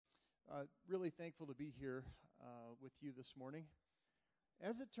Really thankful to be here with you this morning.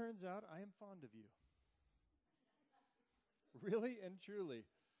 As it turns out, I am fond of you. Really and truly.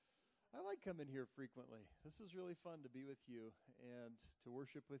 I like coming here frequently. This is really fun to be with you and to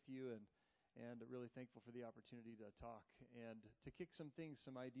worship with you, and really thankful for the opportunity to talk and to kick some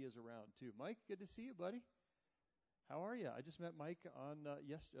ideas around too. Mike, good to see you, buddy. How are you? I just met Mike on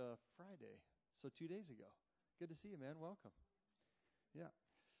Friday, so 2 days ago. Good to see you, man. Welcome. Yeah.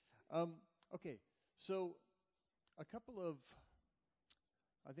 Okay, so I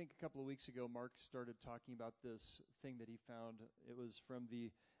think a couple of weeks ago, Mark started talking about this thing that he found. It was from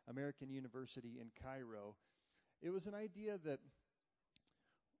the American University in Cairo. It was an idea that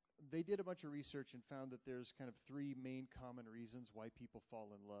they did a bunch of research and found that there's kind of three main common reasons why people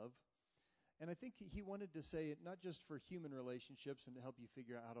fall in love. And I think he wanted to say it not just for human relationships and to help you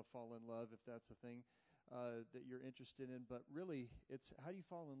figure out how to fall in love, if that's a thing that you're interested in, but really it's how do you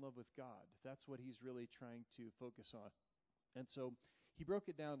fall in love with God? That's what he's really trying to focus on. And so he broke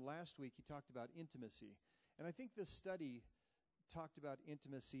it down last week. He talked about intimacy. And I think this study talked about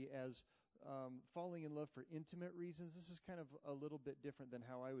intimacy as falling in love for intimate reasons. This is kind of a little bit different than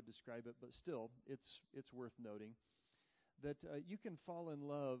how I would describe it, but still, it's worth noting that you can fall in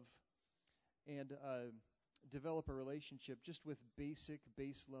love and develop a relationship just with base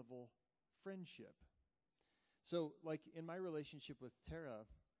level friendship. So, like in my relationship with Tara,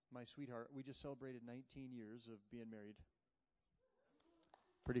 my sweetheart, we just celebrated 19 years of being married.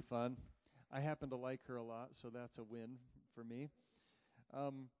 Pretty fun. I happen to like her a lot, so that's a win for me.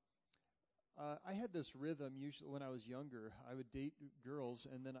 I had this rhythm usually when I was younger. I would date girls,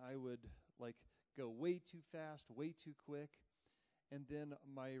 and then I would like go way too fast, way too quick, and then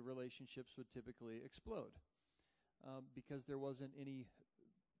my relationships would typically explode because there wasn't any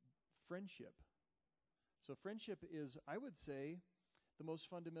friendship. So friendship is, I would say, the most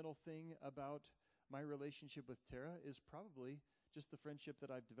fundamental thing about my relationship with Tara is probably just the friendship that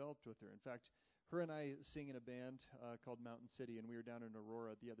I've developed with her. In fact, her and I sing in a band called Mountain City, and we were down in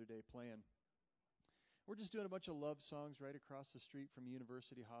Aurora the other day playing. We're just doing a bunch of love songs right across the street from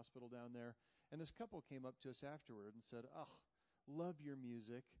University Hospital down there, and this couple came up to us afterward and said, "Oh, love your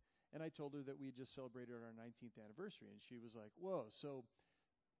music." And I told her that we had just celebrated our 19th anniversary, and she was like, "Whoa." So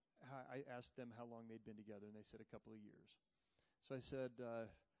I asked them how long they'd been together, and they said a couple of years. So I said,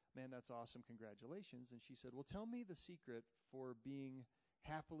 "Man, that's awesome. Congratulations." And she said, "Well, tell me the secret for being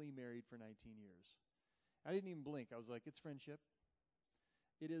happily married for 19 years. I didn't even blink. I was like, "It's friendship."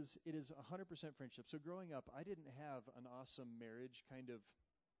 It is 100% friendship. So growing up, I didn't have an awesome marriage kind of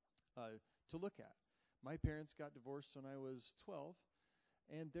to look at. My parents got divorced when I was 12,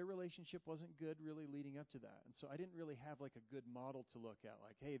 and their relationship wasn't good really leading up to that. And so I didn't really have like a good model to look at,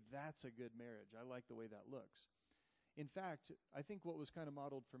 like, hey, that's a good marriage. I like the way that looks. In fact, I think what was kind of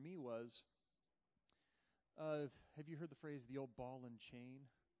modeled for me was, have you heard the phrase, the old ball and chain?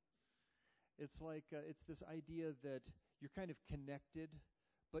 It's like, it's this idea that you're kind of connected,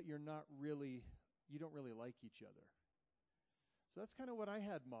 but you don't really like each other. So that's kind of what I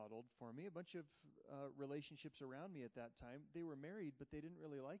had modeled for me. A bunch of relationships around me at that time, they were married, but they didn't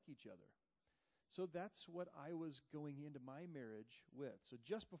really like each other. So that's what I was going into my marriage with. So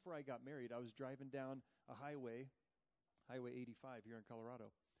just before I got married, I was driving down a highway, Highway 85 here in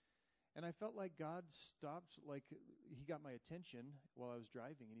Colorado. And I felt like God stopped, like he got my attention while I was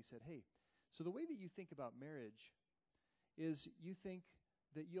driving, and he said, "Hey, so the way that you think about marriage is you think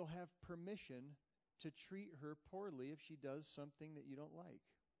that you'll have permission to treat her poorly if she does something that you don't like."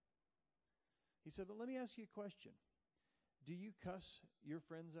 He said, "But let me ask you a question. Do you cuss your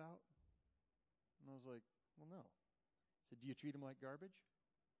friends out?" And I was like, "Well, no." He said, "Do you treat them like garbage?"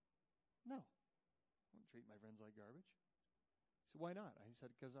 "No, I don't treat my friends like garbage." He said, "Why not?" He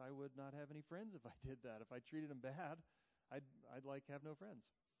said, "Because I would not have any friends if I did that. If I treated them bad, I'd like have no friends.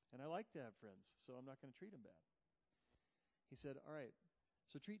 And I like to have friends, so I'm not going to treat them bad." He said, "All right,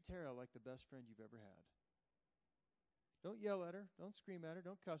 so treat Tara like the best friend you've ever had. Don't yell at her. Don't scream at her.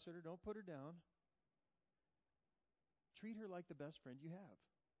 Don't cuss at her. Don't put her down. Treat her like the best friend you have."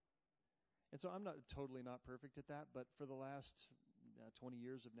 And so I'm totally not perfect at that, but for the last 20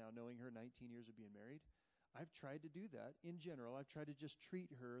 years of now knowing her, 19 years of being married, I've tried to do that. In general, I've tried to just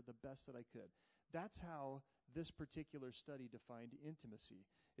treat her the best that I could. That's how this particular study defined intimacy.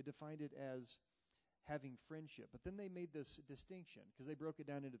 It defined it as having friendship. But then they made this distinction because they broke it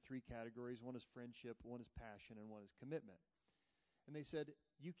down into three categories. One is friendship, one is passion, and one is commitment. And they said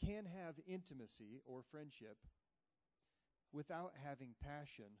you can have intimacy or friendship without having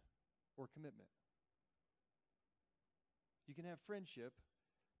passion or commitment. You can have friendship,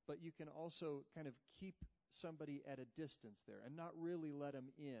 but you can also kind of keep somebody at a distance there and not really let them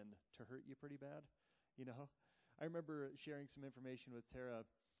in to hurt you pretty bad. You know, I remember sharing some information with Tara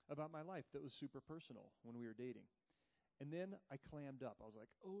about my life that was super personal when we were dating. And then I clammed up. I was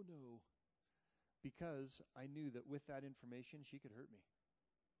like, oh no, because I knew that with that information, she could hurt me.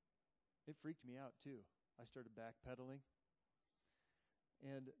 It freaked me out too. I started backpedaling.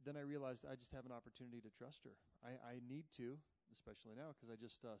 And then I realized I just have an opportunity to trust her. I need to, especially now because I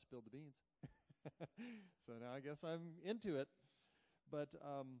just spilled the beans. So now I guess I'm into it. But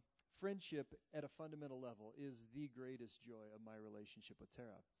friendship at a fundamental level is the greatest joy of my relationship with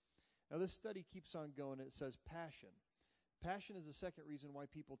Tara. Now this study keeps on going. It says passion. Passion is the second reason why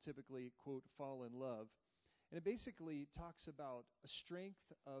people typically, quote, fall in love. And it basically talks about a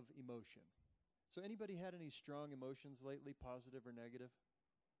strength of emotion. So anybody had any strong emotions lately, positive or negative?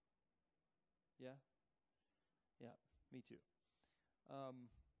 Yeah? Yeah, me too.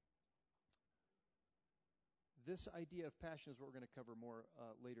 This idea of passion is what we're going to cover more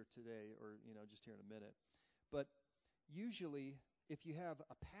later today, or just here in a minute. But usually, if you have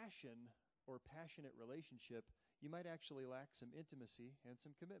a passion or passionate relationship, you might actually lack some intimacy and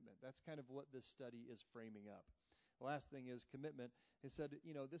some commitment. That's kind of what this study is framing up. The last thing is commitment. It said,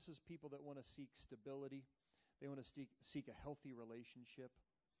 this is people that want to seek stability. They want to seek a healthy relationship.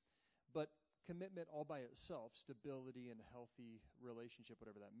 But commitment all by itself, stability and a healthy relationship,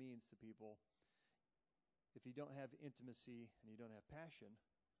 whatever that means to people, if you don't have intimacy and you don't have passion,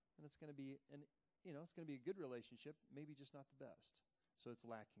 then it's going to be it's going to be a good relationship, maybe just not the best. So it's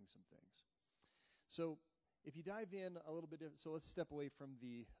lacking some things. So if you dive in a little bit, so let's step away from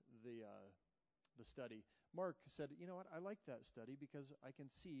the study. Mark said, you know what, I like that study because I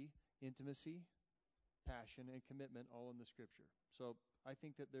can see intimacy, passion, and commitment all in the Scripture. So I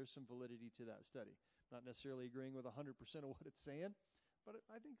think that there's some validity to that study. Not necessarily agreeing with 100% of what it's saying, but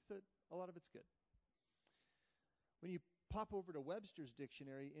I think that a lot of it's good. When you pop over to Webster's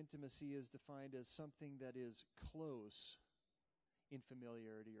dictionary, intimacy is defined as something that is close in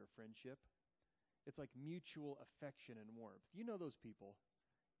familiarity or friendship. It's like mutual affection and warmth. You know those people.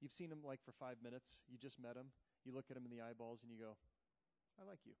 You've seen them like for 5 minutes. You just met them. You look at them in the eyeballs and you go, I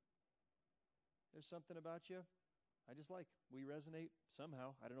like you. There's something about you I just like. We resonate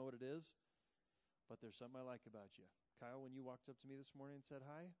somehow. I don't know what it is, but there's something I like about you. Kyle, when you walked up to me this morning and said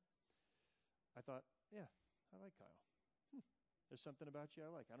hi, I thought, yeah, I like Kyle. There's something about you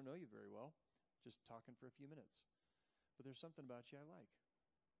I like. I don't know you very well, just talking for a few minutes. But there's something about you I like.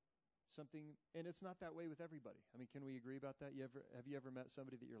 Something, and it's not that way with everybody. I mean, can we agree about that? Have you ever met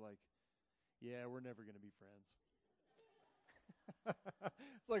somebody that you're like, yeah, we're never going to be friends?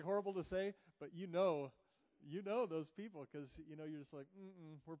 It's like horrible to say, but you know those people because, you're just like,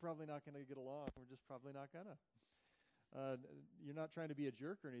 we're probably not going to get along. We're just probably not going to. You're not trying to be a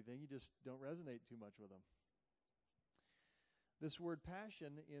jerk or anything. You just don't resonate too much with them. This word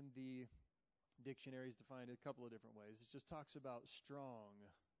passion in the dictionary is defined a couple of different ways. It just talks about strong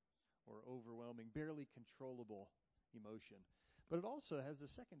or overwhelming, barely controllable emotion. But it also has a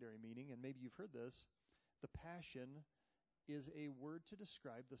secondary meaning, and maybe you've heard this. The passion is a word to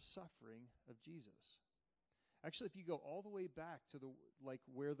describe the suffering of Jesus. Actually, if you go all the way back to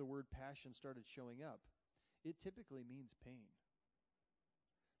where the word passion started showing up, it typically means pain.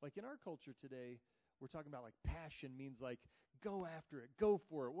 Like in our culture today, we're talking about like passion means like go after it, go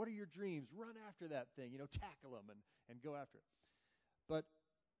for it. What are your dreams? Run after that thing, tackle them and go after it. But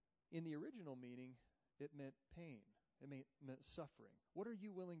in the original meaning, it meant pain. It meant suffering. What are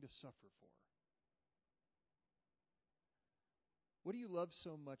you willing to suffer for? What do you love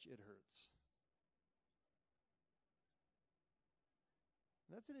so much it hurts?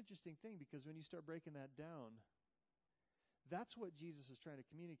 And that's an interesting thing because when you start breaking that down, that's what Jesus is trying to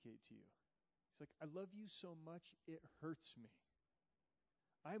communicate to you. He's like, I love you so much, it hurts me.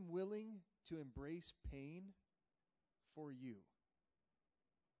 I'm willing to embrace pain for you.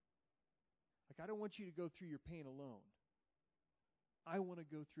 Like, I don't want you to go through your pain alone. I want to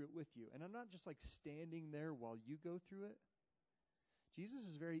go through it with you. And I'm not just like standing there while you go through it. Jesus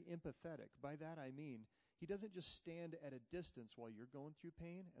is very empathetic. By that I mean, he doesn't just stand at a distance while you're going through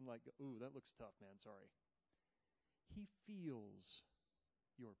pain and like, ooh, that looks tough, man, sorry. He feels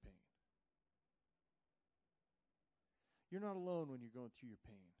your pain. You're not alone when you're going through your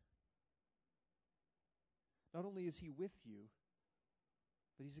pain. Not only is he with you,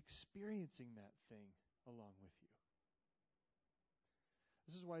 but he's experiencing that thing along with you.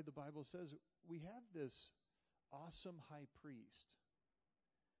 This is why the Bible says we have this awesome high priest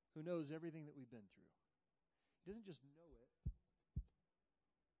who knows everything that we've been through. He doesn't just know it.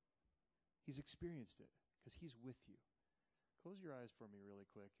 He's experienced it because he's with you. Close your eyes for me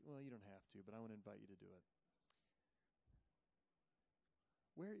really quick. Well, you don't have to, but I want to invite you to do it.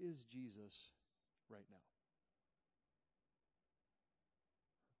 Where is Jesus right now?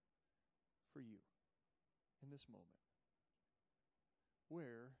 For you, in this moment.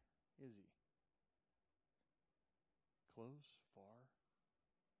 Where is he? Close? Far?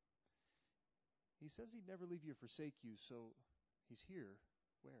 He says he'd never leave you or forsake you, so he's here.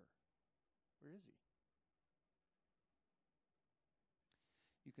 Where? Where is he?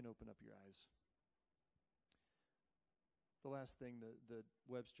 You can open up your eyes. The last thing the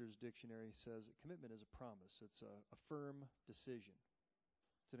Webster's Dictionary says, commitment is a promise. It's a firm decision.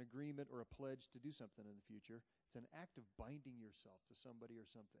 It's an agreement or a pledge to do something in the future. It's an act of binding yourself to somebody or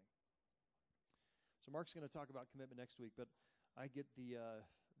something. So Mark's going to talk about commitment next week, but I get the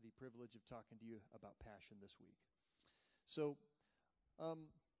privilege of talking to you about passion this week. So I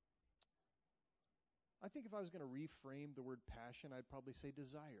think if I was going to reframe the word passion, I'd probably say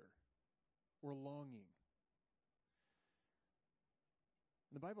desire or longing.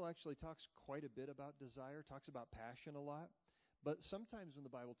 The Bible actually talks quite a bit about desire, talks about passion a lot. But sometimes when the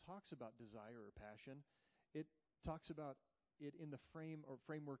Bible talks about desire or passion, it talks about it in the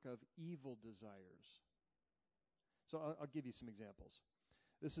framework of evil desires. So I'll give you some examples.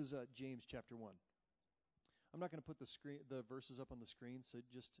 This is James chapter 1. I'm not going to put the verses up on the screen, so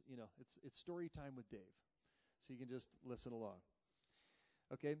just, it's story time with Dave. So you can just listen along.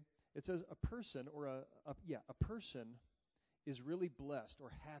 Okay? It says a person is really blessed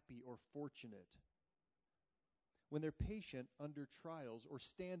or happy or fortunate when they're patient under trials or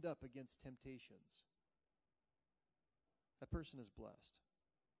stand up against temptations. That person is blessed.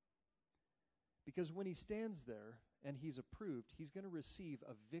 Because when he stands there and he's approved, he's going to receive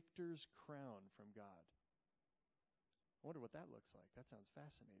a victor's crown from God. I wonder what that looks like. That sounds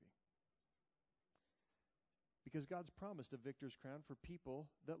fascinating. Because God's promised a victor's crown for people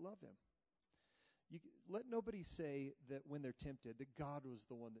that love him. Let nobody say that when they're tempted, that God was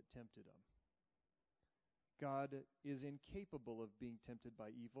the one that tempted them. God is incapable of being tempted by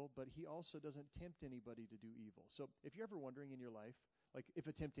evil, but he also doesn't tempt anybody to do evil. So if you're ever wondering in your life, like if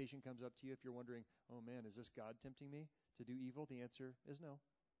a temptation comes up to you, if you're wondering, oh man, is this God tempting me to do evil? The answer is no.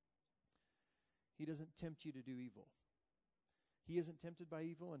 He doesn't tempt you to do evil. He isn't tempted by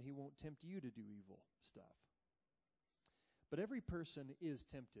evil, and he won't tempt you to do evil stuff. But every person is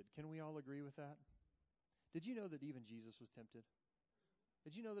tempted. Can we all agree with that? Did you know that even Jesus was tempted?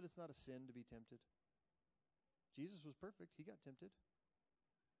 Did you know that it's not a sin to be tempted? Jesus was perfect. He got tempted.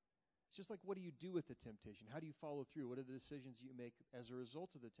 It's just like, what do you do with the temptation? How do you follow through? What are the decisions you make as a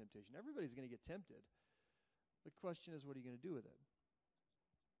result of the temptation? Everybody's going to get tempted. The question is, what are you going to do with it?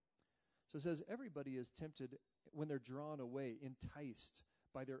 So it says, everybody is tempted when they're drawn away, enticed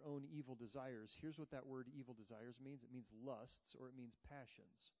by their own evil desires. Here's what that word evil desires means. It means lusts, or it means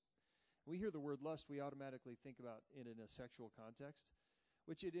passions. When we hear the word lust, we automatically think about it in a sexual context,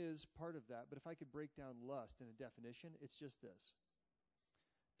 which it is part of that. But if I could break down lust in a definition, it's just this.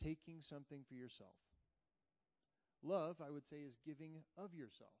 Taking something for yourself. Love, I would say, is giving of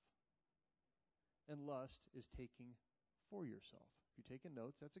yourself. And lust is taking for yourself. If you're taking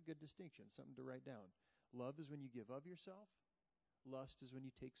notes, that's a good distinction, something to write down. Love is when you give of yourself. Lust is when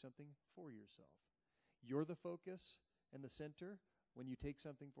you take something for yourself. You're the focus and the center when you take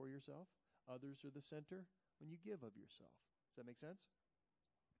something for yourself. Others are the center when you give of yourself. Does that make sense?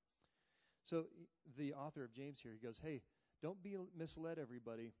 So the author of James here, he goes, hey, don't be misled,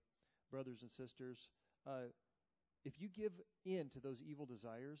 everybody, brothers and sisters. If you give in to those evil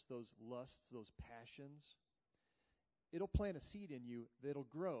desires, those lusts, those passions, it'll plant a seed in you that'll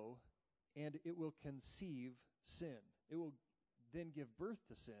grow, and it will conceive sin. It will then give birth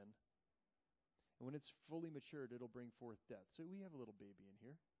to sin. And when it's fully matured, it'll bring forth death. So we have a little baby in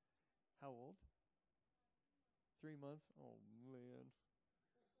here. How old? 3 months? Oh, man.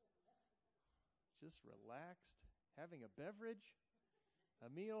 Just relaxed, having a beverage, a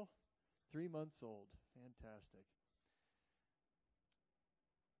meal, 3 months old. Fantastic.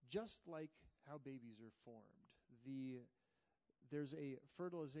 Just like how babies are formed, there's a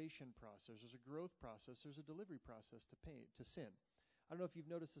fertilization process, there's a growth process, there's a delivery process to sin. I don't know if you've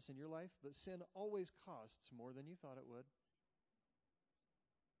noticed this in your life, but sin always costs more than you thought it would.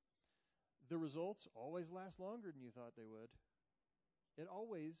 The results always last longer than you thought they would. It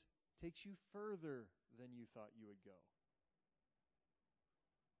always takes you further than you thought you would go.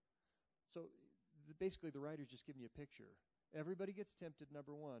 So basically the writer's just giving you a picture. Everybody gets tempted,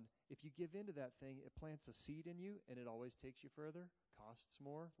 number one. If you give into that thing, it plants a seed in you, and it always takes you further, costs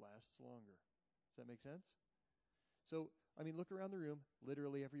more, lasts longer. Does that make sense? So, look around the room.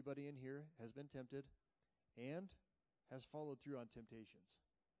 Literally everybody in here has been tempted and has followed through on temptations.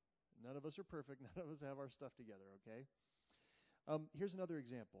 None of us are perfect. None of us have our stuff together, okay? Here's another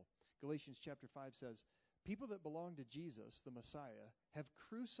example. Galatians chapter 5 says, people that belong to Jesus, the Messiah, have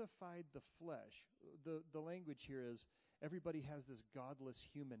crucified the flesh. The language here is everybody has this godless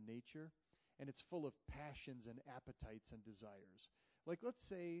human nature, and it's full of passions and appetites and desires. Like, let's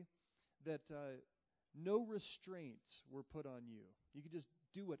say that no restraints were put on you. You could just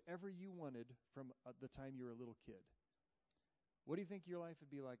do whatever you wanted from the time you were a little kid. What do you think your life would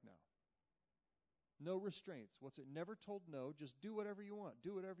be like now? No restraints. What's it? Never told no. Just do whatever you want.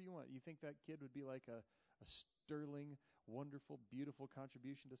 Do whatever you want. You think that kid would be like a sterling, wonderful, beautiful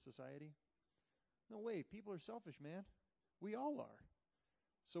contribution to society? No way. People are selfish, man. We all are.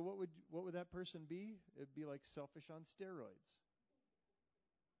 So what would that person be? It'd be like selfish on steroids.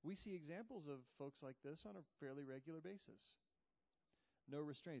 We see examples of folks like this on a fairly regular basis. No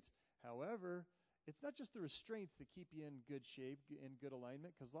restraints. However, it's not just the restraints that keep you in good shape, in good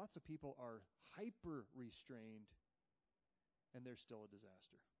alignment, because lots of people are hyper-restrained, and they're still a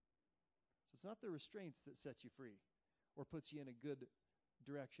disaster. So it's not the restraints that set you free or puts you in a good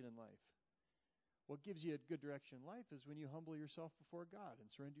direction in life. What gives you a good direction in life is when you humble yourself before God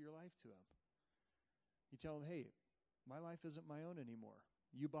and surrender your life to Him. You tell Him, hey, my life isn't my own anymore.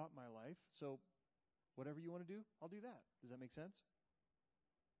 You bought my life, so whatever you want to do, I'll do that. Does that make sense?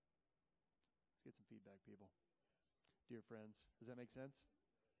 Let's get some feedback, people. Dear friends, does that make sense?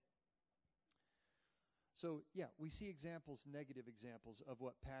 So, yeah, we see examples, negative examples of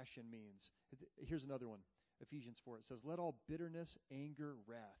what passion means. Here's another one. Ephesians 4, it says, let all bitterness, anger,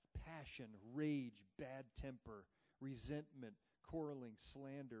 wrath, passion, rage, bad temper, resentment, quarreling,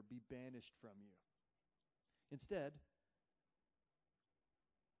 slander be banished from you. Instead,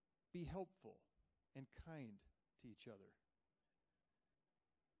 be helpful and kind to each other.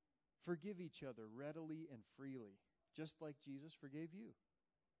 Forgive each other readily and freely, just like Jesus forgave you.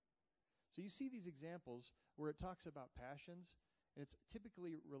 So you see these examples where it talks about passions, and it's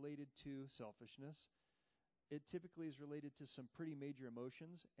typically related to selfishness. It typically is related to some pretty major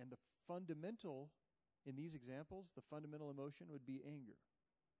emotions, and the fundamental, in these examples, the fundamental emotion would be anger.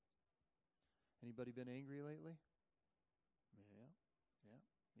 Anybody been angry lately? Yeah,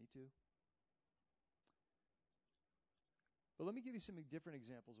 me too. But let me give you some different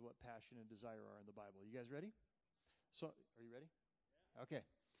examples of what passion and desire are in the Bible. You guys ready? So, are you ready? Yeah. Okay.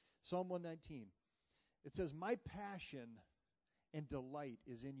 Psalm 119. It says, my passion and delight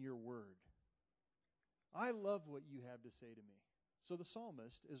is in your word. I love what you have to say to me. So the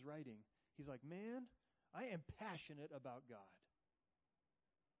psalmist is writing. He's like, man, I am passionate about God.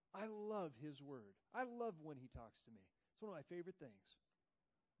 I love His word. I love when He talks to me. It's one of my favorite things.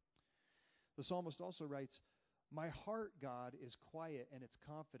 The psalmist also writes, my heart, God, is quiet and it's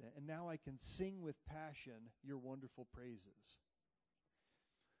confident, and now I can sing with passion your wonderful praises.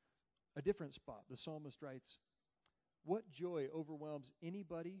 A different spot, the psalmist writes, what joy overwhelms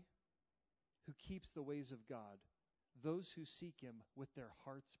anybody who keeps the ways of God, those who seek Him with their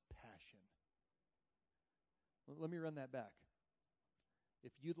heart's passion. Let me run that back.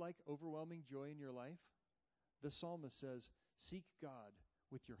 If you'd like overwhelming joy in your life, the psalmist says, seek God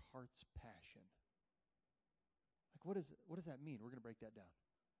with your heart's passion. What does that mean? We're going to break that down.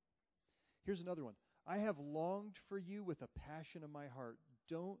 Here's another one. I have longed for you with a passion in my heart.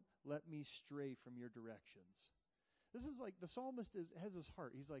 Don't let me stray from your directions. This is like the psalmist has his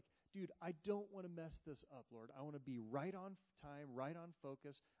heart. He's like, dude, I don't want to mess this up, Lord. I want to be right on time, right on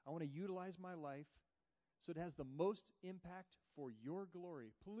focus. I want to utilize my life so it has the most impact for your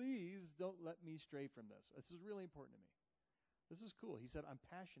glory. Please don't let me stray from this. This is really important to me. This is cool. He said, I'm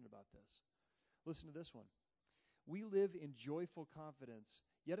passionate about this. Listen to this one. We live in joyful confidence,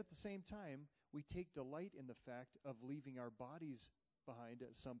 yet at the same time, we take delight in the fact of leaving our bodies behind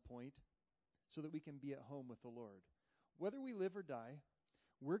at some point so that we can be at home with the Lord. Whether we live or die,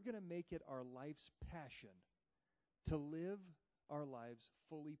 we're going to make it our life's passion to live our lives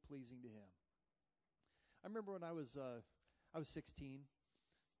fully pleasing to Him. I remember when I was 16,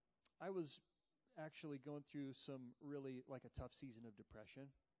 I was actually going through some really like a tough season of depression.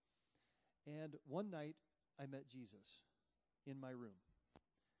 And one night, I met Jesus in my room.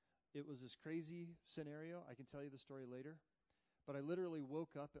 It was this crazy scenario. I can tell you the story later. But I literally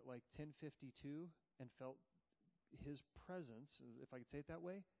woke up at like 10:52 and felt His presence, if I could say it that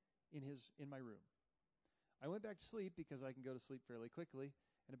way, in my room. I went back to sleep because I can go to sleep fairly quickly.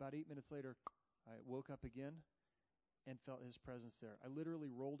 And about 8 minutes later, I woke up again and felt His presence there. I literally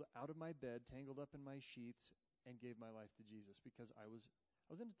rolled out of my bed, tangled up in my sheets, and gave my life to Jesus because I was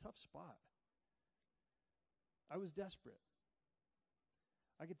in a tough spot. I was desperate.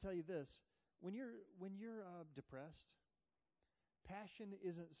 I can tell you this, when you're depressed, passion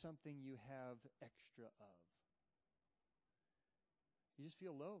isn't something you have extra of. You just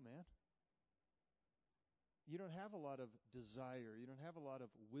feel low, man. You don't have a lot of desire. You don't have a lot of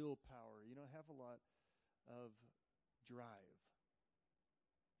willpower. You don't have a lot of drive.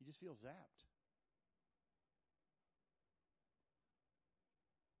 You just feel zapped.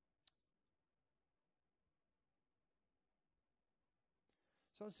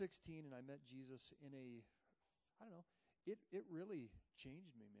 So I was 16 and I met Jesus in I don't know, it really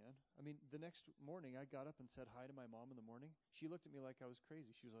changed me, man. I mean, the next morning I got up and said hi to my mom in the morning. She looked at me like I was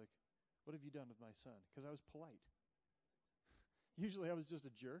crazy. She was like, "What have you done with my son?" Because I was polite. Usually I was just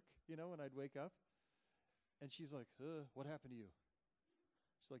a jerk, when I'd wake up. And she's like, "What happened to you?"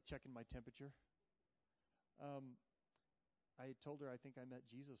 She's like checking my temperature. I told her I think I met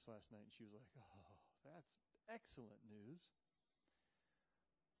Jesus last night, and she was like, "Oh, that's excellent news."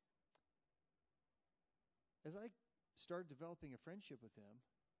 As I started developing a friendship with him,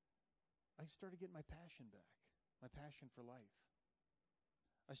 I started getting my passion back, my passion for life.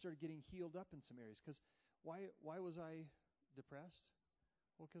 I started getting healed up in some areas. Because why was I depressed?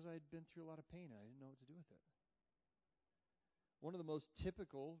 Well, because I had been through a lot of pain, and I didn't know what to do with it. One of the most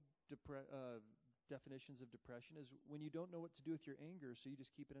typical definitions of depression is when you don't know what to do with your anger, so you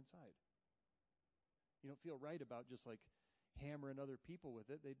just keep it inside. You don't feel right about just like hammering other people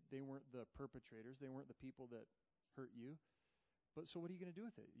with it. They weren't the perpetrators. They weren't the people that hurt you. But so what are you going to do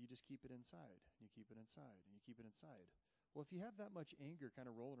with it? You just keep it inside. You keep it inside, and you keep it inside. Well, if you have that much anger kind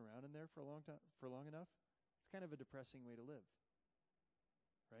of rolling around in there for long enough, it's kind of a depressing way to live,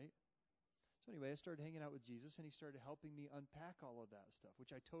 right? So anyway, I started hanging out with Jesus, and he started helping me unpack all of that stuff,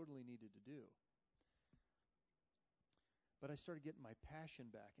 which I totally needed to do. But I started getting my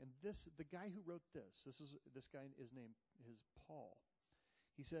passion back. And the guy who wrote this guy is named Paul.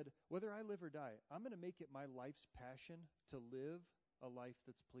 He said, "Whether I live or die, I'm going to make it my life's passion to live a life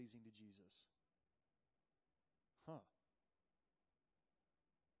that's pleasing to Jesus." Huh.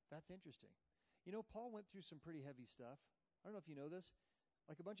 That's interesting. Paul went through some pretty heavy stuff. I don't know if you know this.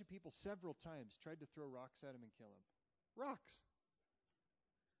 Like a bunch of people several times tried to throw rocks at him and kill him. Rocks!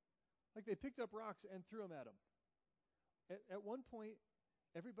 Like they picked up rocks and threw them at him. At one point,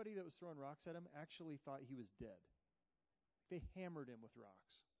 everybody that was throwing rocks at him actually thought he was dead. They hammered him with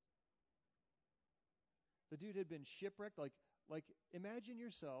rocks. The dude had been shipwrecked. Like imagine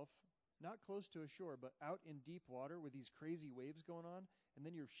yourself not close to a shore, but out in deep water with these crazy waves going on, and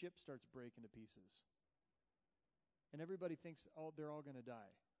then your ship starts breaking to pieces. And everybody thinks, they're all going to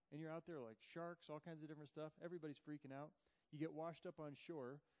die. And you're out there like sharks, all kinds of different stuff. Everybody's freaking out. You get washed up on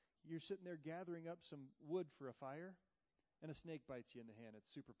shore. You're sitting there gathering up some wood for a fire, and a snake bites you in the hand.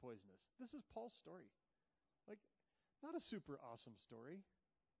 It's super poisonous. This is Paul's story. Like, not a super awesome story.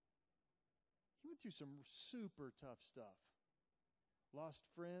 He went through some super tough stuff. Lost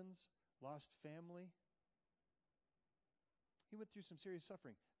friends, lost family. He went through some serious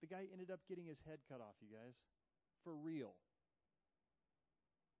suffering. The guy ended up getting his head cut off, you guys. For real.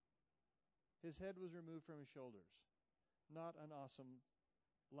 His head was removed from his shoulders. Not an awesome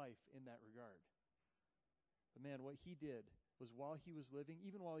life in that regard. But man, what he did was while he was living,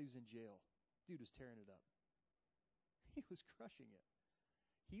 even while he was in jail, dude was tearing it up. He was crushing it.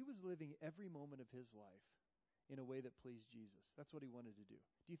 He was living every moment of his life in a way that pleased Jesus. That's what he wanted to do.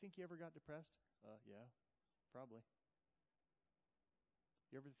 Do you think he ever got depressed? Yeah, probably.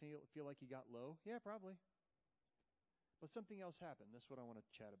 You ever feel like he got low? Yeah, probably. But something else happened. That's what I want to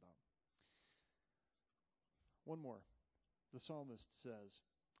chat about. One more. The psalmist says,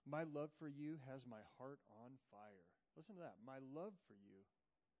 "My love for you has my heart on fire." Listen to that. My love for you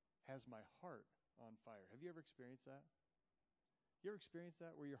has my heart on fire. Have you ever experienced that? You ever experienced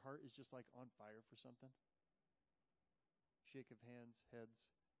that where your heart is just like on fire for something? Shake of hands,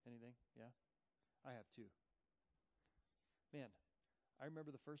 heads, anything? Yeah? I have too. Man, I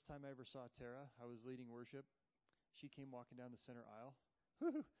remember the first time I ever saw Tara. I was leading worship. She came walking down the center aisle.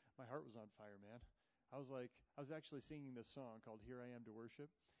 Whew, my heart was on fire, man. I was actually singing this song called "Here I Am to Worship."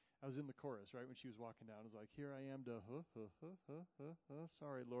 I was in the chorus, right, when she was walking down. I was like, "Here I am to,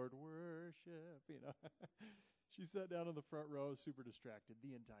 sorry, Lord, worship." She sat down in the front row, super distracted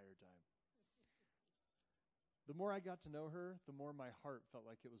the entire time. The more I got to know her, the more my heart felt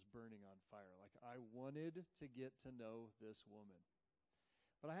like it was burning on fire. Like I wanted to get to know this woman.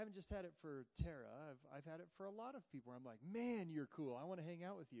 But I haven't just had it for Tara. I've had it for a lot of people where I'm like, "Man, you're cool. I want to hang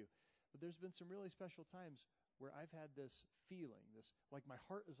out with you." But there's been some really special times where I've had this feeling, this like my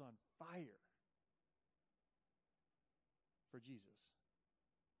heart is on fire for Jesus.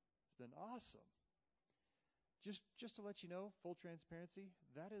 It's been awesome. Just to let you know, full transparency,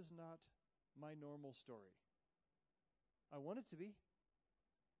 that is not my normal story. I want it to be.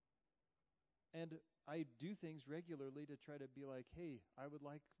 And I do things regularly to try to be like, hey, I would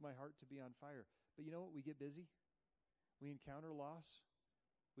like my heart to be on fire. But you know what? We get busy. We encounter loss.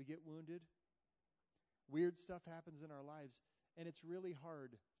 We get wounded. Weird stuff happens in our lives. And it's really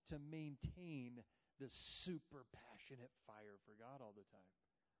hard to maintain this super passionate fire for God all the time.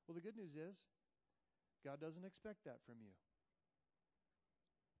 Well, the good news is, God doesn't expect that from you.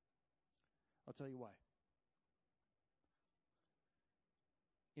 I'll tell you why.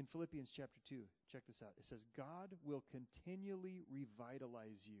 In Philippians chapter 2, check this out. It says, God will continually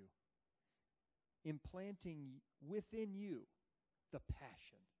revitalize you, implanting within you the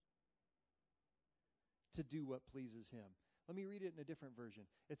passion to do what pleases Him. Let me read it in a different version.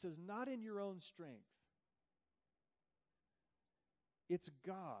 It says, not in your own strength. It's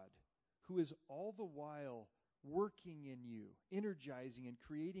God who is all the while working in you, energizing and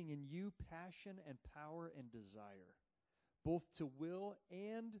creating in you passion and power and desire, both to will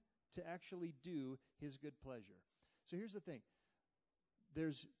and to actually do His good pleasure. So here's the thing.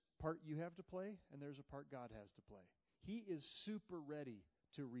 There's part you have to play, and there's a part God has to play. He is super ready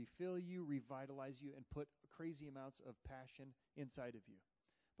to refill you, revitalize you, and put crazy amounts of passion inside of you.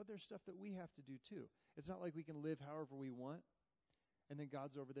 But there's stuff that we have to do too. It's not like we can live however we want, and then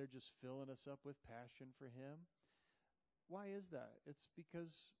God's over there just filling us up with passion for Him. Why is that? It's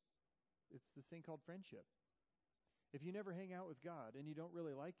because it's this thing called friendship. If you never hang out with God and you don't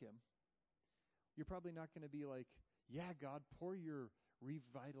really like Him, you're probably not going to be like, yeah, God, pour your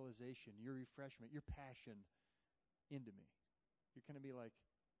revitalization, your refreshment, your passion into me. You're going to be like,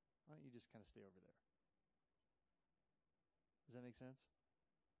 why don't you just kind of stay over there? Does that make sense?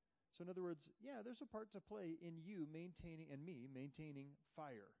 So in other words, yeah, there's a part to play in you maintaining, and me maintaining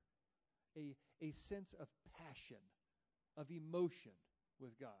fire, a sense of passion, of emotion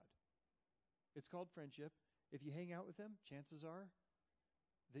with God. It's called friendship. If you hang out with Him, chances are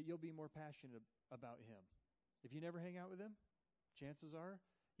that you'll be more passionate about Him. If you never hang out with Him, chances are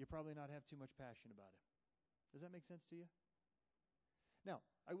you'll probably not have too much passion about Him. Does that make sense to you? Now,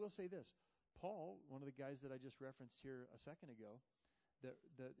 I will say this. Paul, one of the guys that I just referenced here a second ago,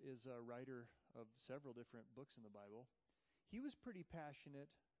 that is a writer of several different books in the Bible, he was pretty passionate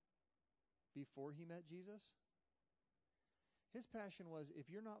before he met Jesus. His passion was, if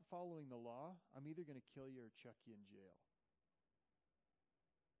you're not following the law, I'm either going to kill you or chuck you in jail.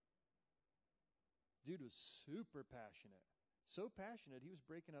 Dude was super passionate. So passionate, he was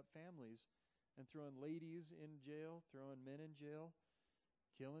breaking up families and throwing ladies in jail, throwing men in jail,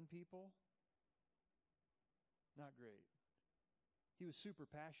 killing people. Not great. He was super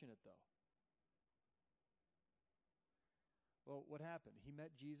passionate, though. Well, what happened? He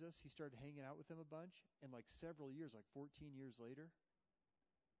met Jesus. He started hanging out with Him a bunch. And like several years, like 14 years later,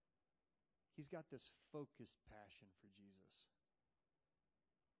 he's got this focused passion for Jesus.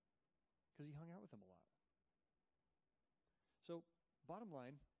 Because he hung out with Him a lot. So, bottom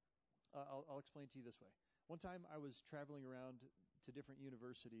line, I'll explain to you this way. One time I was traveling around to different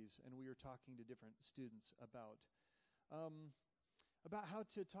universities, and we were talking to different students about how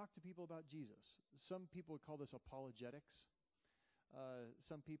to talk to people about Jesus. Some people would call this apologetics.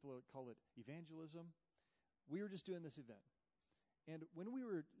 Some people would call it evangelism. We were just doing this event. And when we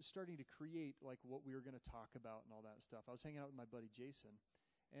were starting to create like what we were going to talk about and all that stuff, I was hanging out with my buddy Jason,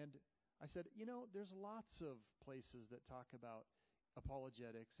 and I said, there's lots of places that talk about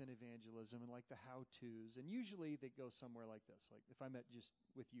apologetics and evangelism and like the how-tos, and usually they go somewhere like this. Like if I met just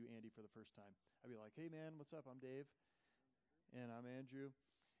with you, Andy, for the first time, I'd be like, hey man, what's up? I'm Dave. And I'm Andrew.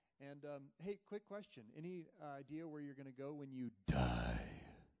 And hey, quick question. Any idea where you're going to go when you die?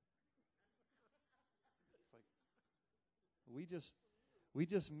 It's like, we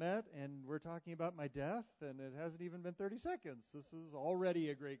just met and we're talking about my death, and it hasn't even been 30 seconds. This is already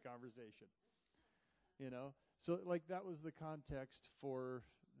a great conversation. So like that was the context for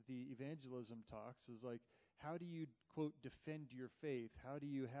the evangelism talks, is like, how do you, quote, defend your faith? How do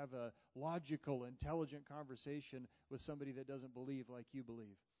you have a logical, intelligent conversation with somebody that doesn't believe like you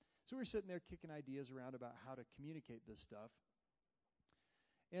believe? So we're sitting there kicking ideas around about how to communicate this stuff.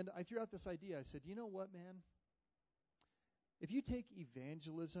 And I threw out this idea. I said, you know what, man? If you take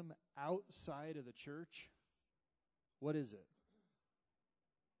evangelism outside of the church, what is it?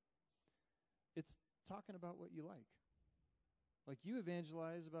 It's talking about what you like. Like you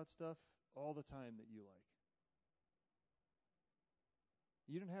evangelize about stuff all the time that you like.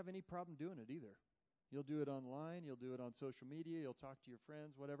 You don't have any problem doing it either. You'll do it online. You'll do it on social media. You'll talk to your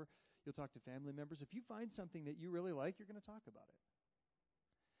friends, whatever. You'll talk to family members. If you find something that you really like, you're going to talk about it.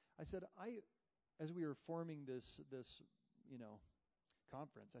 I said, as we were forming this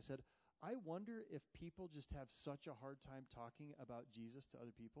conference, I said, I wonder if people just have such a hard time talking about Jesus to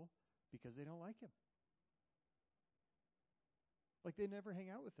other people because they don't like Him. Like they never hang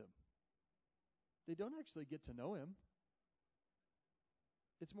out with him. They don't actually get to know him.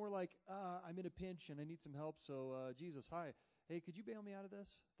 It's more like, I'm in a pinch and I need some help, so Jesus, hi. Hey, could you bail me out of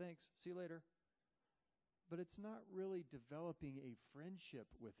this? Thanks. See you later. But it's not really developing a friendship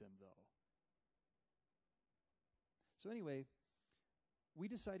with him, though. So anyway, we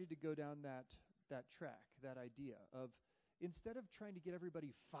decided to go down that track, that idea of instead of trying to get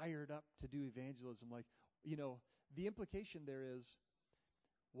everybody fired up to do evangelism, like, the implication there is,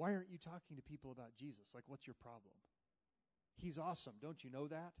 why aren't you talking to people about Jesus? Like, what's your problem? He's awesome. Don't you know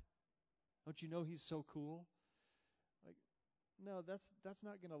that? Don't you know he's so cool? Like, no, that's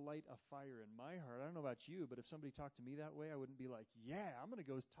not going to light a fire in my heart. I don't know about you, but if somebody talked to me that way, I wouldn't be like, yeah, I'm going to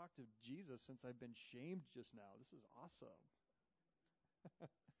go talk to Jesus since I've been shamed just now. This is awesome.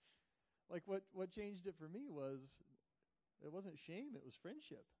 Like what changed it for me was, it wasn't shame, it was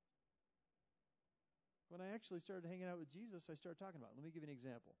friendship. When I actually started hanging out with Jesus, I started talking about it. Let me give you an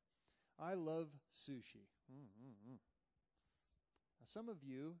example. I love sushi. Now, some of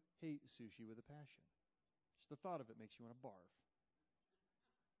you hate sushi with a passion. Just the thought of it makes you want to barf.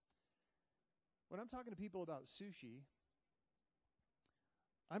 When I'm talking to people about sushi,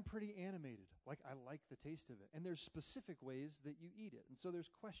 I'm pretty animated. Like, I like the taste of it. And there's specific ways that you eat it. And so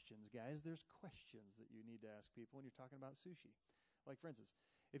there's questions, guys. There's questions that you need to ask people when you're talking about sushi. Like, for instance,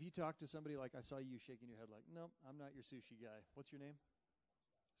 if you talk to somebody like, I saw you shaking your head like, nope, I'm not your sushi guy. What's your name?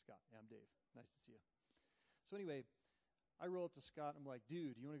 Scott. Yeah, I'm Dave. Nice to see you. So anyway, I roll up to Scott and I'm like,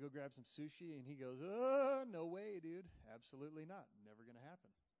 dude, you want to go grab some sushi? And he goes, no way, dude. Absolutely not. Never going to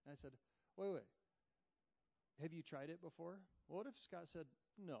happen. And I said, wait. Have you tried it before? Well, what if Scott said,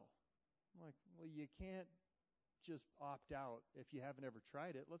 no? I'm like, well, you can't just opt out if you haven't ever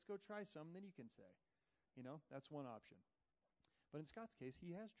tried it. Let's go try some, then you can say. That's one option. But in Scott's case,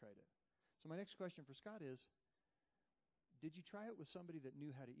 he has tried it. So my next question for Scott is, did you try it with somebody that knew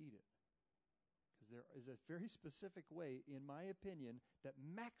how to eat it? Because there is a very specific way, in my opinion, that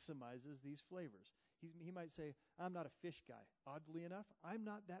maximizes these flavors. He might say, I'm not a fish guy. Oddly enough, I'm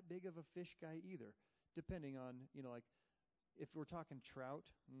not that big of a fish guy either, depending on, like, if we're talking trout,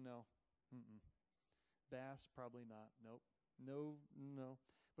 no. Bass, probably not. Nope. No.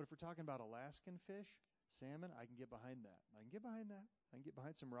 But if we're talking about Alaskan fish, salmon, I can get behind that. I can get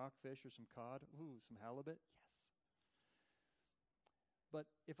behind some rockfish or some cod. Ooh, some halibut. Yes. But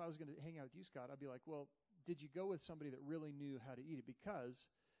if I was going to hang out with you, Scott, I'd be like, well, did you go with somebody that really knew how to eat it? Because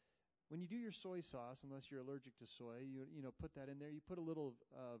when you do your soy sauce, unless you're allergic to soy, you put that in there. You put a little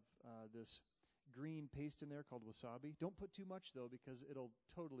of this green paste in there called wasabi. Don't put too much, though, because it'll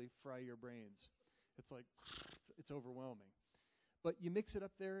totally fry your brains. It's like, it's overwhelming. But you mix it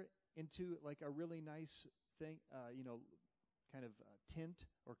up there into like a really nice thing, kind of tint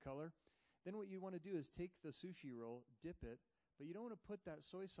or color. Then what you want to do is take the sushi roll, dip it, but you don't want to put that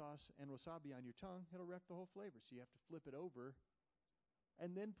soy sauce and wasabi on your tongue. It'll wreck the whole flavor. So you have to flip it over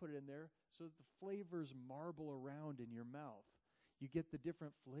and then put it in there so that the flavors marble around in your mouth. You get the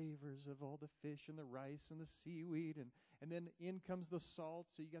different flavors of all the fish and the rice and the seaweed, and then in comes the salt,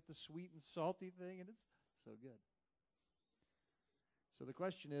 so you got the sweet and salty thing, and it's so good. So the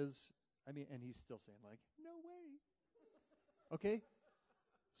question is, and he's still saying like, no way. Okay?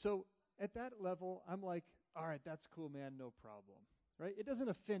 So at that level, I'm like, all right, that's cool, man, no problem. Right? It doesn't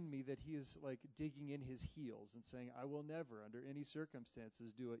offend me that he is like digging in his heels and saying, I will never, under any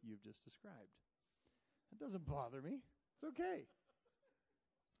circumstances, do what you've just described. It doesn't bother me. It's okay.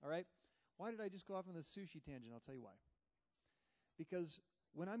 All right? Why did I just go off on this sushi tangent? I'll tell you why. Because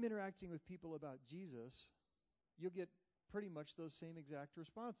when I'm interacting with people about Jesus, you'll get pretty much those same exact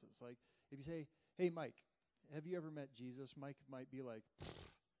responses. Like if you say, hey, Mike, have you ever met Jesus? Mike might be like,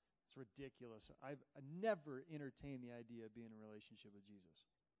 it's ridiculous. I've never entertained the idea of being in a relationship with Jesus.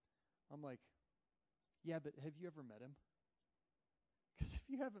 I'm like, yeah, but have you ever met him? Because if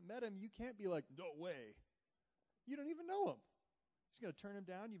you haven't met him, you can't be like, no way. You don't even know him. He's going to turn him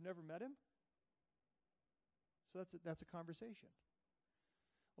down. You've never met him? So that's a conversation.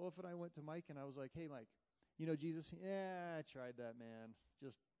 Well, if I went to Mike and I was like, hey, Mike, you know Jesus? Yeah, I tried that, man.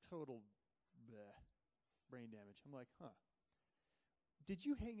 Just total bleh, brain damage. I'm like, huh. Did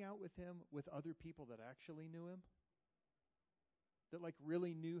you hang out with him with other people that actually knew him? That like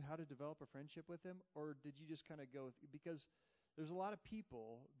really knew how to develop a friendship with him? Or did you just kind of go because there's a lot of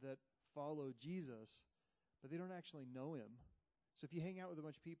people that follow Jesus, but they don't actually know him. So if you hang out with a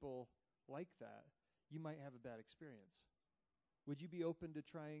bunch of people like that, you might have a bad experience. Would you be open to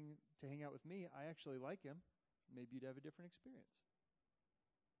trying to hang out with me? I actually like him. Maybe you'd have a different experience.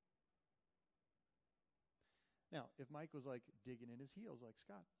 Now, if Mike was like digging in his heels like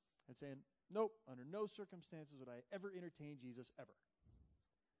Scott and saying, Nope, under no circumstances would I ever entertain Jesus ever.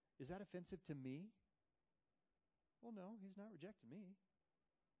 Is that offensive to me? Well, no, he's not rejecting me.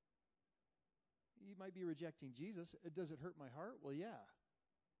 He might be rejecting Jesus. Does it hurt my heart? Well, yeah.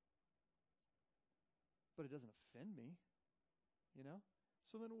 But it doesn't offend me, you know?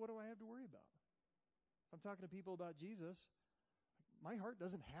 So then what do I have to worry about? If I'm talking to people about Jesus, my heart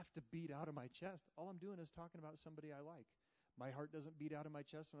doesn't have to beat out of my chest. All I'm doing is talking about somebody I like. My heart doesn't beat out of my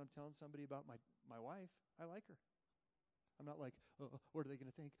chest when I'm telling somebody about my wife. I like her. I'm not like, oh, what are they going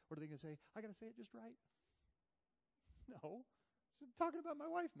to think? What are they going to say? I got to say it just right. No. I'm talking about my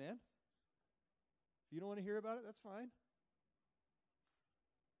wife, man. If you don't want to hear about it, that's fine.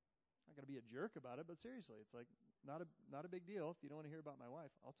 I'm not going to be a jerk about it, but seriously, it's like not a big deal. If you don't want to hear about my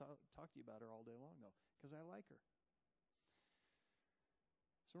wife, I'll talk to you about her all day long, though, because I like her.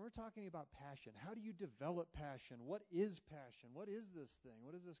 So when we're talking about passion, how do you develop passion? What is passion? What is this thing?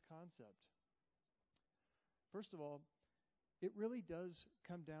 What is this concept? First of all, it really does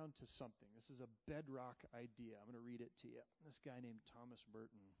come down to something. This is a bedrock idea. I'm going to read it to you. This guy named Thomas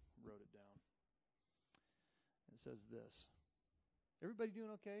Merton wrote it down. It says this. Everybody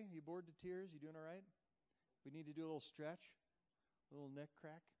doing okay? You bored to tears? You doing all right? We need to do a little stretch, a little neck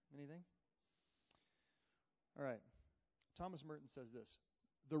crack, anything? All right. Thomas Merton says this.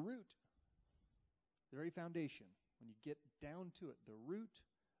 The root, the very foundation, when you get down to it, the root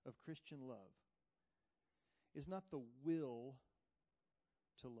of Christian love is not the will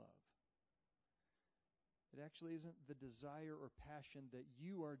to love. It actually isn't the desire or passion that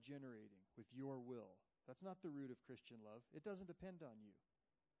you are generating with your will. That's not the root of Christian love. It doesn't depend on you.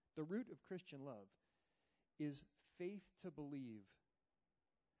 The root of Christian love is faith to believe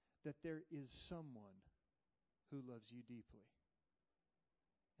that there is someone who loves you deeply.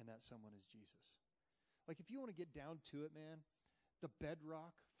 And that someone is Jesus. Like if you want to get down to it, man, the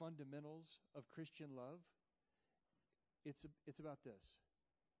bedrock fundamentals of Christian love, it's about this.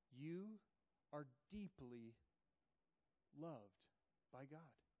 You are deeply loved by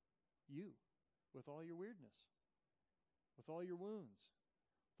God. You, with all your weirdness, with all your wounds,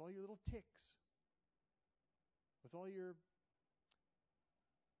 with all your little ticks, with all your,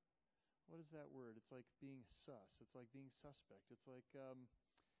 what is that word? It's like being sus. It's like being suspect. It's like,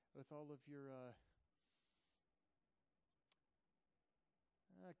 with all of your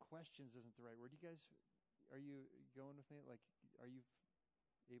questions isn't the right word. Are you going with me? Like, are you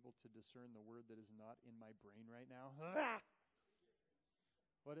able to discern the word that is not in my brain right now?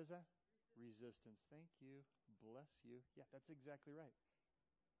 What is that? Resistance. Thank you. Bless you. Yeah, that's exactly right.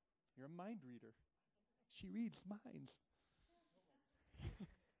 You're a mind reader. She reads minds.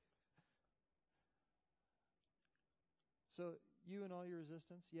 So, you and all your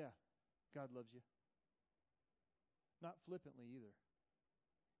resistance, yeah, God loves you. Not flippantly either.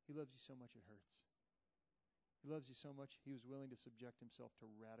 He loves you so much it hurts. He loves you so much he was willing to subject himself to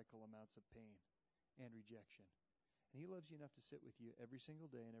radical amounts of pain and rejection. And he loves you enough to sit with you every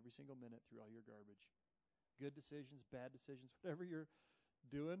single day and every single minute through all your garbage. Good decisions, bad decisions, whatever you're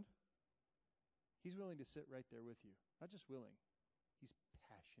doing, he's willing to sit right there with you. Not just willing, he's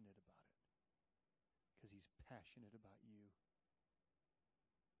passionate about it. Because he's passionate about you.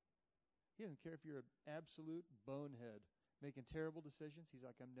 He doesn't care if you're an absolute bonehead making terrible decisions. He's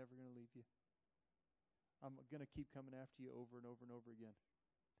like, I'm never going to leave you. I'm going to keep coming after you over and over and over again.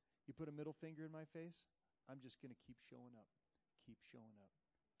 You put a middle finger in my face, I'm just going to keep showing up. Keep showing up.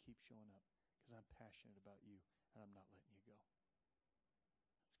 Keep showing up. Because I'm passionate about you and I'm not letting you go.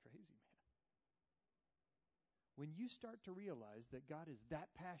 That's crazy, man. When you start to realize that God is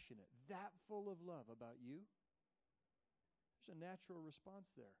that passionate, that full of love about you, there's a natural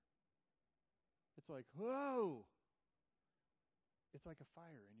response there. It's like, whoa! It's like a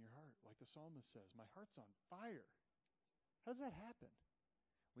fire in your heart, like the psalmist says. My heart's on fire. How does that happen?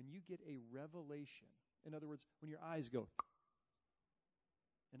 When you get a revelation. In other words, when your eyes go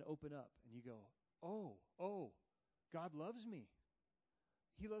and open up and you go, oh, God loves me.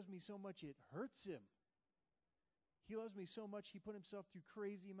 He loves me so much it hurts him. He loves me so much he put himself through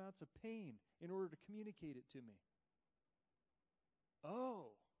crazy amounts of pain in order to communicate it to me.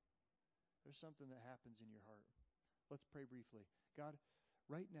 Oh, there's something that happens in your heart. Let's pray briefly. God,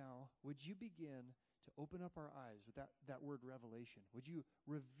 right now, would you begin to open up our eyes with that word revelation? Would you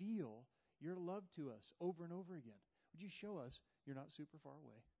reveal your love to us over and over again? Would you show us you're not super far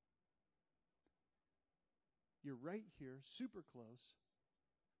away? You're right here, super close,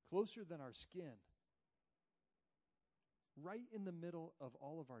 closer than our skin. Right in the middle of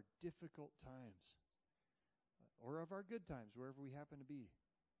all of our difficult times, or of our good times, wherever we happen to be.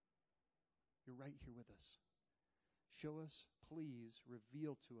 You're right here with us. Show us, please,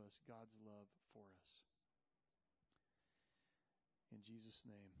 reveal to us God's love for us. In Jesus'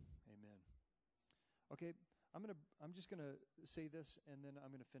 name, amen. Okay, I'm just gonna say this, and then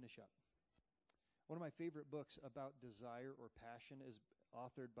I'm gonna finish up. One of my favorite books about desire or passion is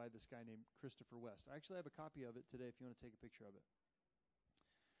authored by this guy named Christopher West. I actually have a copy of it today if you want to take a picture of it.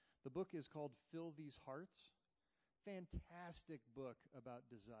 The book is called Fill These Hearts. Fantastic book about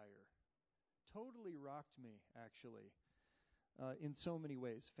desire. Totally rocked me, actually, in so many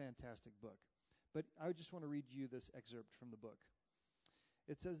ways. Fantastic book. But I just want to read you this excerpt from the book.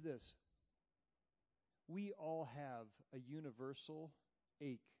 It says this: we all have a universal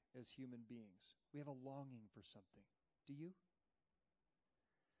ache as human beings. We have a longing for something. Do you?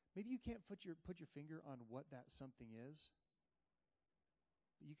 Maybe you can't put your finger on what that something is,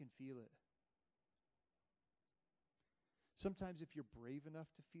 but you can feel it. Sometimes if you're brave enough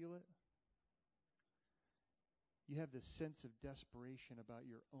to feel it, you have this sense of desperation about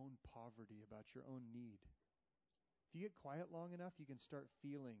your own poverty, about your own need. If you get quiet long enough, you can start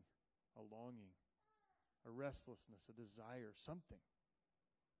feeling a longing, a restlessness, a desire, something.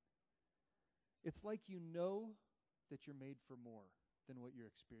 It's like you know that you're made for more than what you're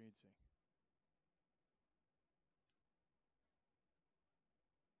experiencing.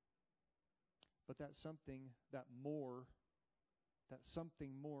 But that something more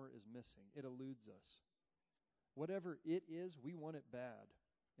is missing. It eludes us. Whatever it is, we want it bad,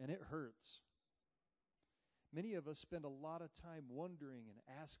 and it hurts. Many of us spend a lot of time wondering and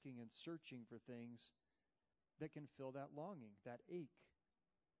asking and searching for things that can fill that longing, that ache.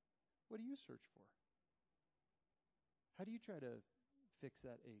 What do you search for? How do you try to fix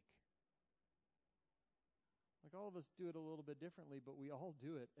that ache? Like, all of us do it a little bit differently, but we all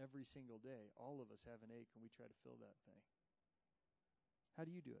do it every single day. All of us have an ache, and we try to fill that thing. How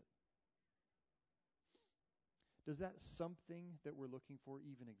do you do it? Does that something that we're looking for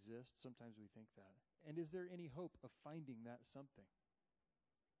even exist? Sometimes we think that. And is there any hope of finding that something?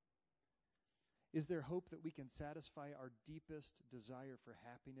 Is there hope that we can satisfy our deepest desire for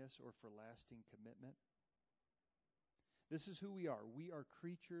happiness or for lasting commitment? This is who we are. We are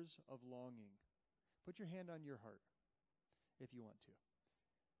creatures of longing. Put your hand on your heart if you want to.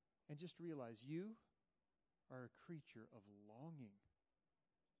 And just realize you are a creature of longing.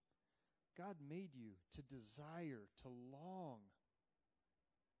 God made you to desire, to long,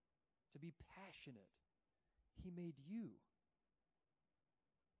 to be passionate. He made you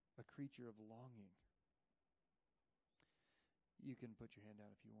a creature of longing. You can put your hand down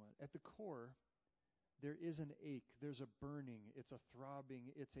if you want. At the core, there is an ache. There's a burning. It's a throbbing.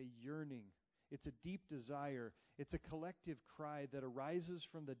 It's a yearning. It's a deep desire. It's a collective cry that arises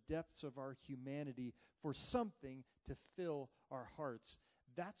from the depths of our humanity for something to fill our hearts.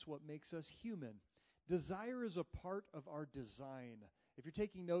 That's what makes us human. Desire is a part of our design. If you're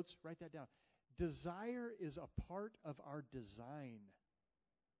taking notes, write that down. Desire is a part of our design.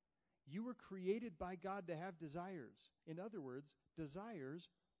 You were created by God to have desires. In other words, desires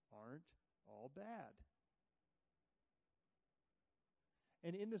aren't all bad.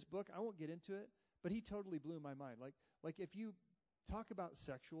 And in this book, I won't get into it, but he totally blew my mind. Like if you talk about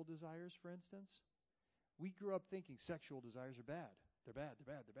sexual desires, for instance, we grew up thinking sexual desires are bad. They're bad,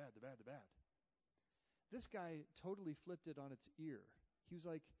 they're bad, they're bad, they're bad, they're bad. This guy totally flipped it on its ear. He was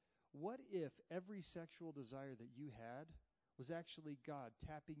like, what if every sexual desire that you had was actually God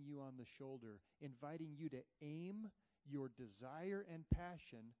tapping you on the shoulder, inviting you to aim your desire and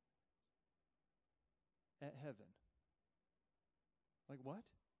passion at heaven? Like, what?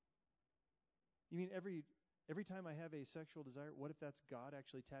 You mean every time I have a sexual desire, what if that's God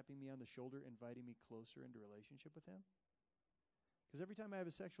actually tapping me on the shoulder, inviting me closer into relationship with Him? Because every time I have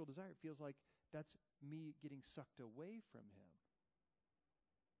a sexual desire, it feels like that's me getting sucked away from Him.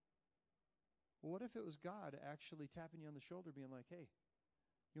 Well, what if it was God actually tapping you on the shoulder, being like, hey,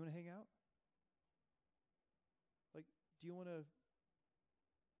 you want to hang out? Like, do you want to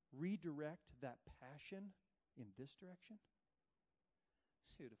redirect that passion in this direction?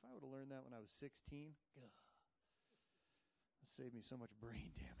 Dude, if I would have learned that when I was 16, that saved me so much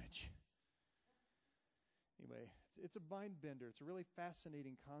brain damage. Anyway, it's a mind bender. It's a really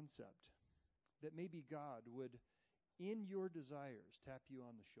fascinating concept that maybe God would, in your desires, tap you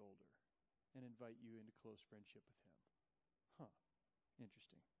on the shoulder and invite you into close friendship with Him. Huh.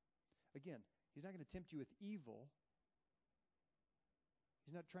 Interesting. Again, He's not going to tempt you with evil.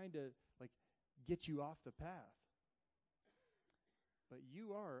 He's not trying to, get you off the path. But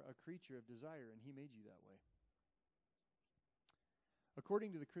you are a creature of desire, and He made you that way.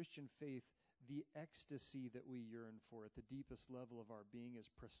 According to the Christian faith, the ecstasy that we yearn for at the deepest level of our being is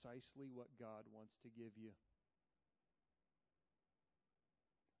precisely what God wants to give you.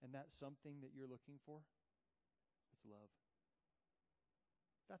 And that something that you're looking for, it's love.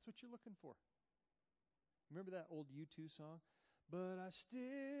 That's what you're looking for. Remember that old U2 song? But I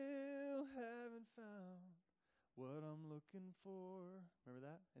still haven't found what I'm looking for. Remember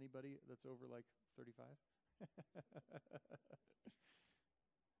that? Anybody that's over like 35?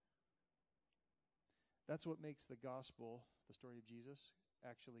 That's what makes the gospel, the story of Jesus,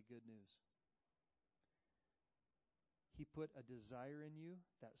 actually good news. He put a desire in you,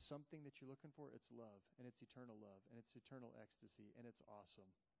 that something that you're looking for, it's love, and it's eternal love, and it's eternal ecstasy, and it's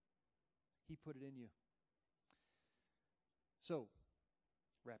awesome. He put it in you. So,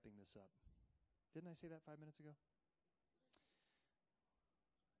 wrapping this up. Didn't I say that 5 minutes ago?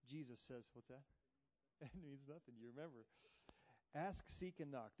 Jesus says, what's that? It means nothing. You remember. Ask, seek,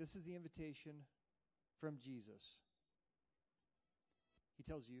 and knock. This is the invitation from Jesus. He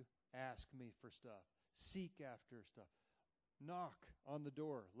tells you, ask me for stuff. Seek after stuff. Knock on the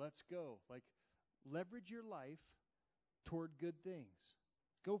door. Let's go. Like, leverage your life toward good things.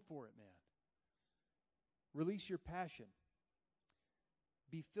 Go for it, man. Release your passion.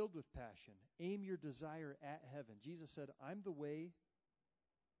 Be filled with passion. Aim your desire at heaven. Jesus said, I'm the way,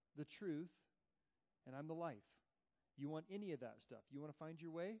 the truth, and I'm the life. You want any of that stuff. You want to find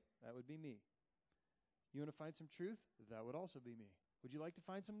your way? That would be me. You want to find some truth? That would also be me. Would you like to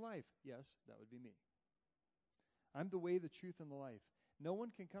find some life? Yes, that would be me. I'm the way, the truth, and the life. No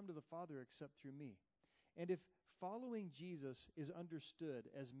one can come to the Father except through me. And if following Jesus is understood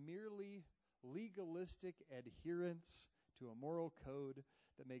as merely legalistic adherence to a moral code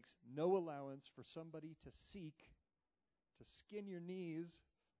that makes no allowance for somebody to seek, to skin your knees,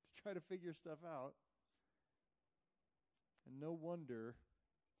 to try to figure stuff out, and no wonder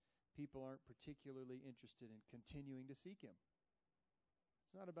people aren't particularly interested in continuing to seek Him.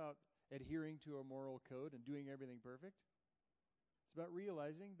 It's not about adhering to a moral code and doing everything perfect. It's about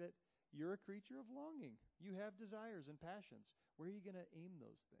realizing that you're a creature of longing. You have desires and passions. Where are you going to aim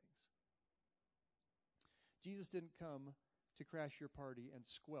those things? Jesus didn't come to crash your party and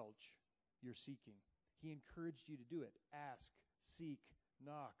squelch your seeking. He encouraged you to do it. Ask, seek,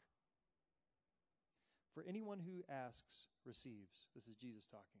 knock. For anyone who asks, receives. This is Jesus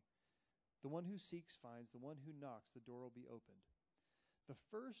talking. The one who seeks finds. The one who knocks, the door will be opened. The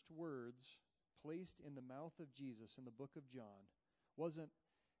first words placed in the mouth of Jesus in the book of John wasn't,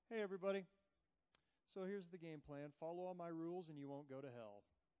 hey, everybody, so here's the game plan. Follow all my rules and you won't go to hell.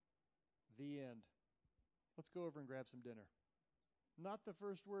 The end. Let's go over and grab some dinner. Not the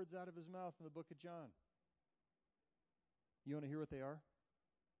first words out of his mouth in the book of John. You want to hear what they are?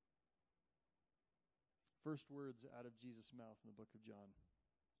 First words out of Jesus' mouth in the book of John.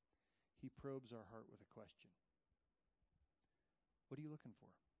 He probes our heart with a question. What are you looking for?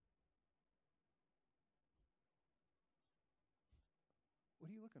 What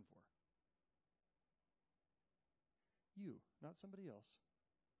are you looking for? You, not somebody else.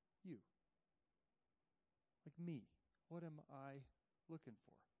 You. Like me. What am I looking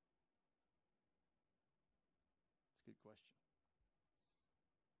for? It's a good question.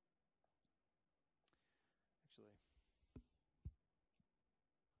 Actually,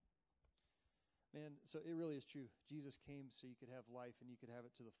 man, so it really is true. Jesus came so you could have life and you could have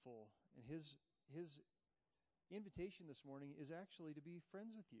it to the full. And his invitation this morning is actually to be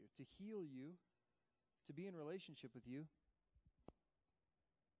friends with you, to heal you, to be in relationship with you.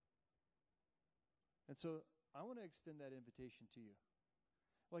 And so I want to extend that invitation to you.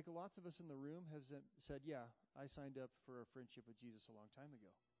 Like lots of us in the room have said, yeah, I signed up for a friendship with Jesus a long time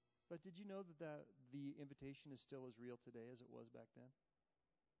ago. But did you know that the invitation is still as real today as it was back then?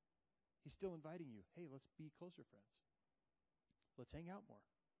 He's still inviting you. Hey, let's be closer friends. Let's hang out more.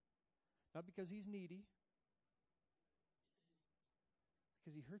 Not because he's needy,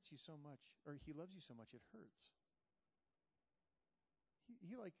 because he hurts you so much, or he loves you so much, it hurts.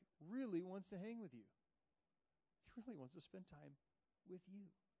 He like really wants to hang with you. He really wants to spend time with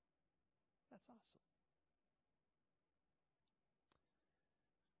you. That's awesome.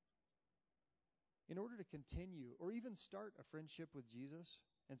 In order to continue or even start a friendship with Jesus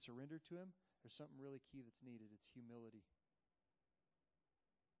and surrender to him, there's something really key that's needed. It's humility.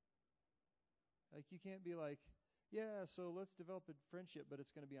 Like you can't be like, yeah, so let's develop a friendship, but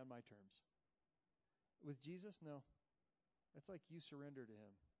it's going to be on my terms. With Jesus, no. It's like you surrender to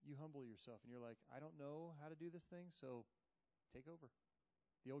him. You humble yourself, and you're like, I don't know how to do this thing, so take over.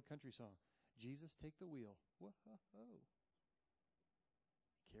 The old country song, Jesus, take the wheel. Whoa.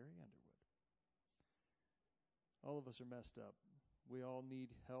 Carrie Underwood. All of us are messed up. We all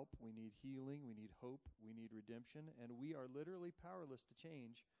need help. We need healing. We need hope. We need redemption. And we are literally powerless to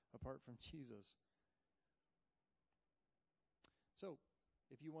change apart from Jesus. So,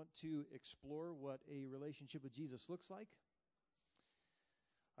 If you want to explore what a relationship with Jesus looks like,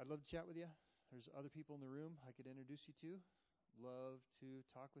 I'd love to chat with you. There's other people in the room I could introduce you to. Love to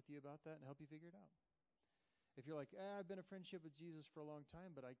talk with you about that and help you figure it out. If you're like, I've been in a friendship with Jesus for a long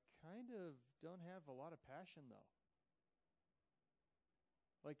time, but I kind of don't have a lot of passion, though.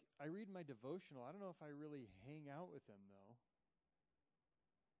 Like, I read my devotional. I don't know if I really hang out with him, though.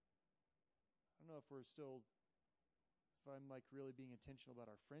 I don't know if I'm like really being intentional about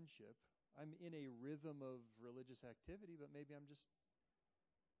our friendship. I'm in a rhythm of religious activity, but maybe I'm just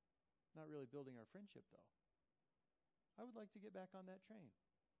not really building our friendship, though. I would like to get back on that train.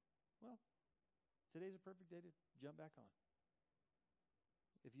 Well, today's a perfect day to jump back on.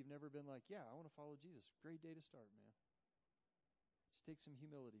 If you've never been like, I want to follow Jesus, great day to start, man. Just take some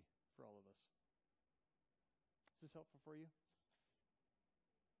humility for all of us. Is this helpful for you?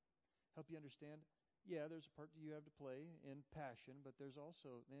 Help you understand? Yeah, there's a part you have to play in passion, but there's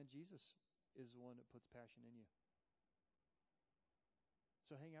also, man, Jesus is the one that puts passion in you.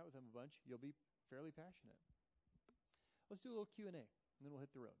 So hang out with him a bunch. You'll be fairly passionate. Let's do a little Q&A, and then we'll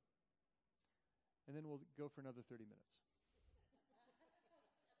hit the road. And then we'll go for another 30 minutes.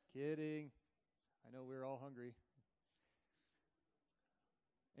 Kidding. I know we're all hungry.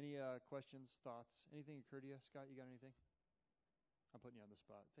 Any questions, thoughts, anything occur to you? Scott, you got anything? I'm putting you on the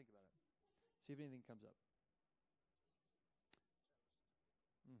spot. Think about it. See if anything comes up.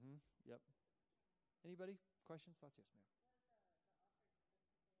 Yep. Anybody? Questions, thoughts? Yes, ma'am.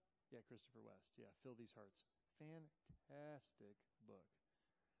 Yeah, Christopher West. Yeah, Fill These Hearts. Fantastic book.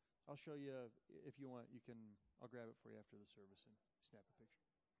 I'll show you if you want. I'll grab it for you after the service and snap a picture.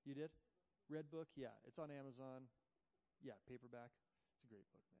 You did? Red book? Yeah, it's on Amazon. Yeah, paperback. It's a great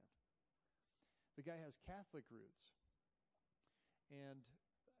book, man. The guy has Catholic roots, and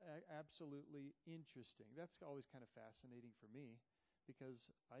absolutely interesting. That's always kind of fascinating for me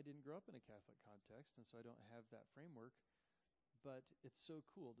because I didn't grow up in a Catholic context, and so I don't have that framework. But it's so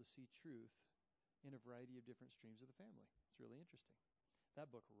cool to see truth in a variety of different streams of the family. It's really interesting.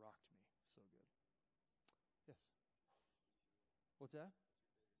 That book rocked me. So good. Yes. What's that?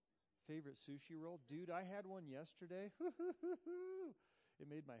 Favorite sushi roll? Dude, I had one yesterday. It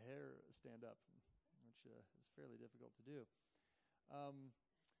made my hair stand up, which is fairly difficult to do.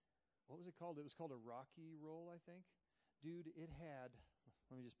 What was it called? It was called a Rocky roll, I think. Dude,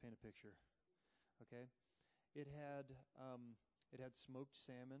 let me just paint a picture. Okay? It had smoked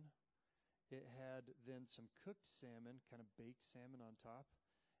salmon. It had then some cooked salmon, kind of baked salmon on top.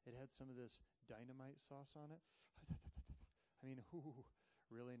 It had some of this dynamite sauce on it. I mean,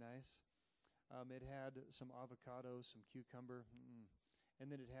 really nice. It had some avocado, some cucumber, and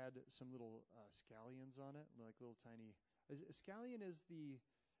then it had some little scallions on it, like little tiny. A scallion is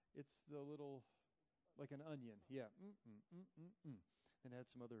it's the little, like an onion. Yeah. And it had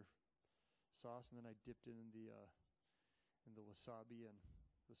some other sauce, and then I dipped it in the wasabi and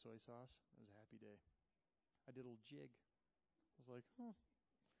the soy sauce. It was a happy day. I did a little jig. I was like, did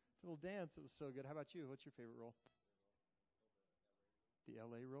a little dance. It was so good. How about you? What's your favorite roll? The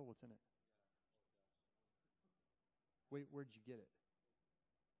LA roll? What's in it? Wait, where'd you get it?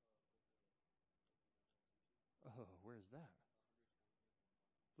 Oh, where's that?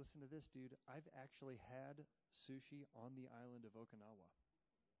 Listen to this, dude. I've actually had sushi on the island of Okinawa.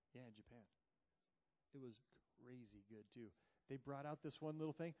 Yeah, in Japan. It was crazy good, too. They brought out this one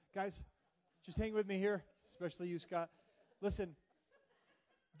little thing. Guys, just hang with me here, especially you, Scott. Listen,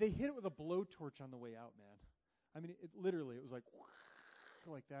 they hit it with a blowtorch on the way out, man. I mean, it was like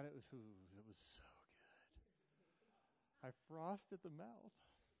that. It was so good. I frothed at the mouth.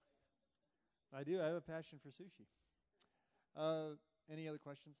 I do. I have a passion for sushi. Any other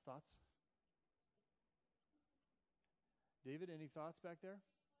questions, thoughts? David, any thoughts back there?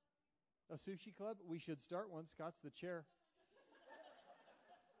 A sushi club? We should start one. Scott's the chair.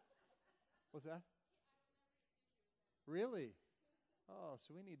 What's that? Really? Oh,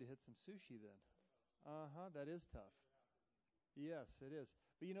 so we need to hit some sushi then. That is tough. Yes, it is.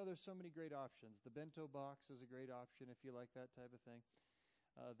 But there's so many great options. The bento box is a great option if you like that type of thing.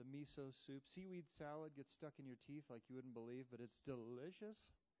 The miso soup. Seaweed salad gets stuck in your teeth like you wouldn't believe, but it's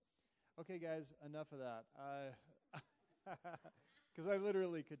delicious. Okay, guys, enough of that. Because I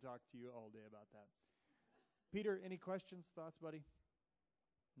literally could talk to you all day about that. Peter, any questions, thoughts, buddy?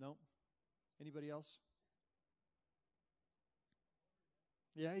 No? Anybody else?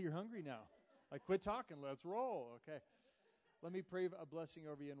 Yeah, you're hungry now. Like, quit talking. Let's roll. Okay. Let me pray a blessing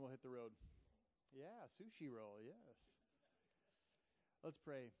over you and we'll hit the road. Yeah, sushi roll. Yes. Let's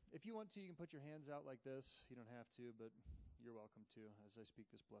pray. If you want to, you can put your hands out like this. You don't have to, but you're welcome to as I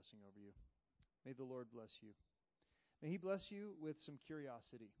speak this blessing over you. May the Lord bless you. May He bless you with some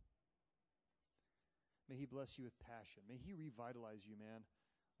curiosity. May He bless you with passion. May He revitalize you, man,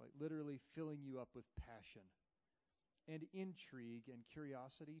 like literally filling you up with passion and intrigue and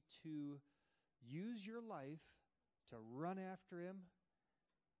curiosity to use your life to run after Him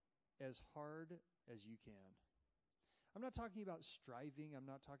as hard as you can. I'm not talking about striving. I'm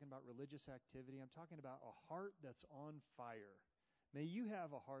not talking about religious activity. I'm talking about a heart that's on fire. May you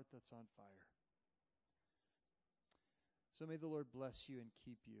have a heart that's on fire. So may the Lord bless you and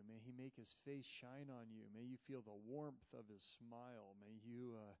keep you. May He make His face shine on you. May you feel the warmth of His smile. May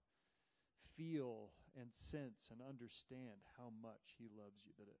you feel and sense and understand how much He loves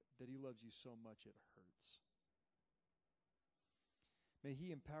you, that He loves you so much it hurts. May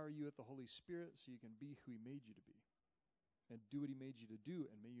He empower you with the Holy Spirit so you can be who He made you to be and do what He made you to do,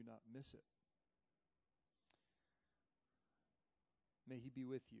 and may you not miss it. May He be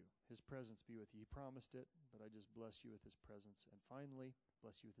with you. His presence be with you. He promised it, but I just bless you with His presence. And finally,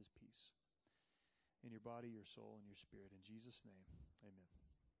 bless you with His peace in your body, your soul, and your spirit. In Jesus' name, amen.